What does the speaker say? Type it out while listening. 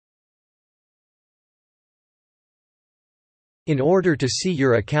In order to see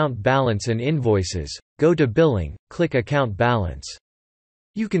your account balance and invoices, go to Billing, click Account Balance.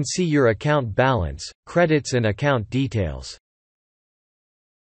 You can see your account balance, credits and account details.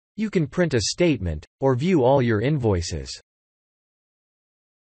 You can print a statement, or view all your invoices.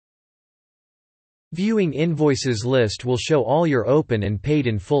 Viewing Invoices list will show all your open and paid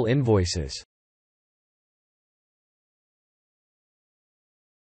in full invoices.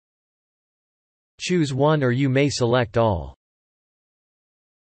 Choose one or you may select all.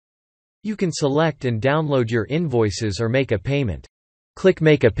 You can select and download your invoices or make a payment. Click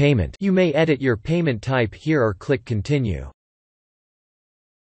Make a Payment. You may edit your payment type here or click Continue.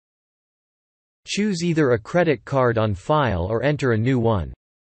 Choose either a credit card on file or enter a new one.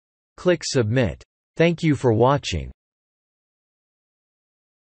 Click Submit. Thank you for watching.